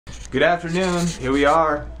Good afternoon, here we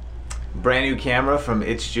are. Brand new camera from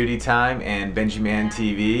It's Judy Time and Benji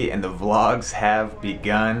TV, and the vlogs have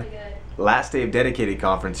begun. Last day of dedicated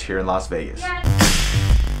conference here in Las Vegas.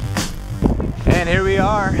 And here we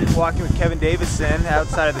are, walking with Kevin Davison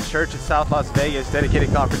outside of the church at South Las Vegas,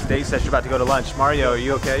 dedicated conference day session, about to go to lunch. Mario, are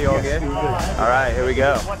you okay? You all good? Alright, here we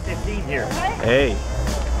go. 1:15 here. Hey.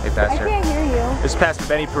 Hey, Pastor. I can't hear you. This is Pastor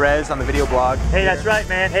Benny Perez on the video blog. Hey, that's right,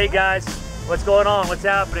 man. Hey, guys. What's going on? What's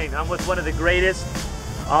happening? I'm with one of the greatest,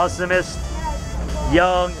 awesomest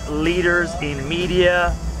young leaders in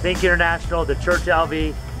media, Think International, the Church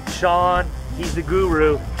LV, Sean. He's the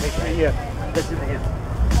guru. Make sure you listen to him.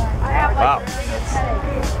 Wow.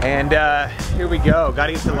 And here we go. Got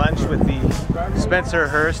to get to lunch with the Spencer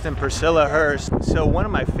Hurst and Priscilla Hurst. So one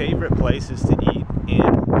of my favorite places to eat in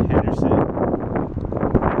Henderson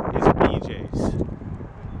is BJ's.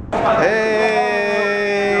 Hey!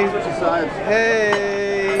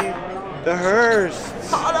 Hey! The Hursts!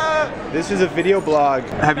 This is a video blog.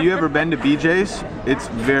 Have you ever been to BJ's? It's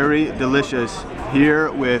very delicious.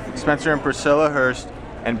 Here with Spencer and Priscilla Hurst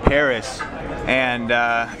and Paris and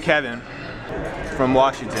Kevin from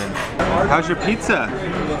Washington. How's your pizza?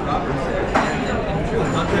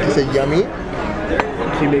 Is it yummy?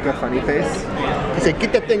 Can you make a funny face? I said,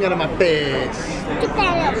 get that thing out of my face. Get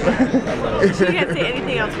that out. She can't say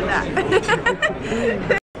anything else with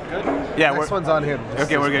that. Yeah, This one's on him.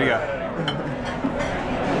 Okay, we're gonna go.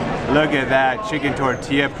 Look at that chicken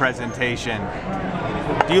tortilla presentation.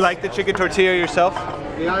 Do you like the chicken tortilla yourself?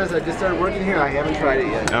 To be honest, I just started working here. I haven't tried it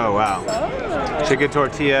yet. Oh wow. Chicken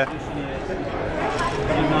tortilla,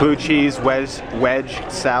 blue cheese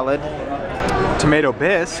wedge salad, tomato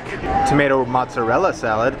bisque, tomato mozzarella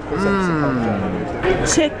salad.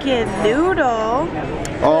 Chicken noodle.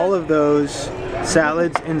 All of those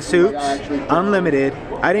salads and soups, unlimited.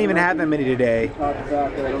 I didn't even have that many today.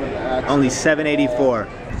 Only $7.84.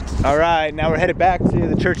 All right, now we're headed back to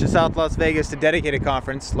the Church of South Las Vegas to dedicated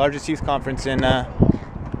conference, largest youth conference in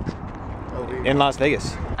Las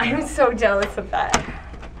Vegas. I'm so jealous of that.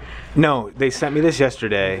 No, they sent me this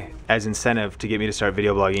yesterday as incentive to get me to start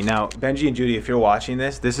video blogging. Now, Benji and Judy, if you're watching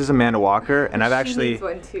this, this is Amanda Walker, and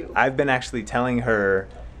I've been actually telling her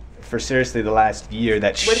for seriously the last year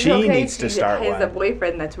that she needs to start one. She has a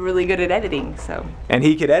boyfriend that's really good at editing, so. And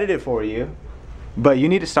he could edit it for you, but you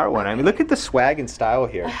need to start one. I mean, look at the swag and style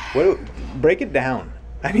here. Break it down.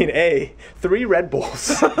 I mean, 3 Red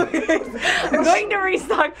Bulls. I'm going to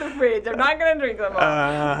restock the fridge. I'm not going to drink them all, but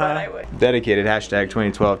I would. Dedicated hashtag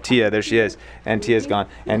 2012. Tia, there she is. And Tia's gone.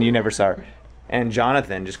 And you never saw her. And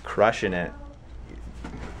Jonathan just crushing it.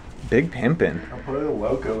 Big pimpin'. I'll put a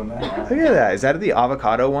logo in that. Look at that. Is that the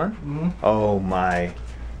avocado one? Mm-hmm. Oh my.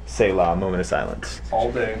 Selah, moment of silence. All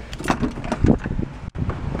day.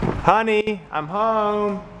 Honey, I'm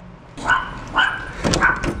home.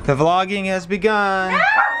 The vlogging has begun. No!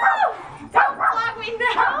 Don't vlog me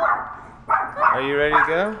now! Are you ready to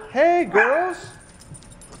go? Hey, girls.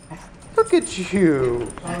 Look at you.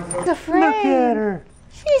 She's afraid. Look at her.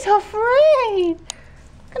 She's afraid.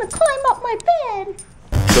 Gonna climb up my bed.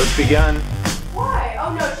 So it's begun. Why?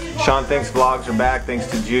 Oh no, she's Sean thinks vlogs are back thanks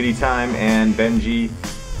to Judy Time and Benji,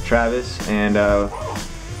 Travis, and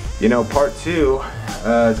you know, part 2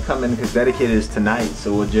 is coming because dedicated is tonight,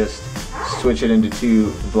 so we'll just switch it into 2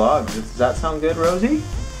 vlogs. Does that sound good, Rosie?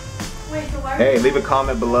 Wait, so why? Hey, leave a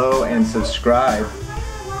comment below and subscribe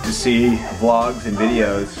to see vlogs and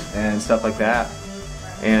videos and stuff like that.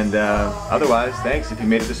 And otherwise, thanks. If you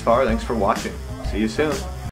made it this far, thanks for watching. See you soon.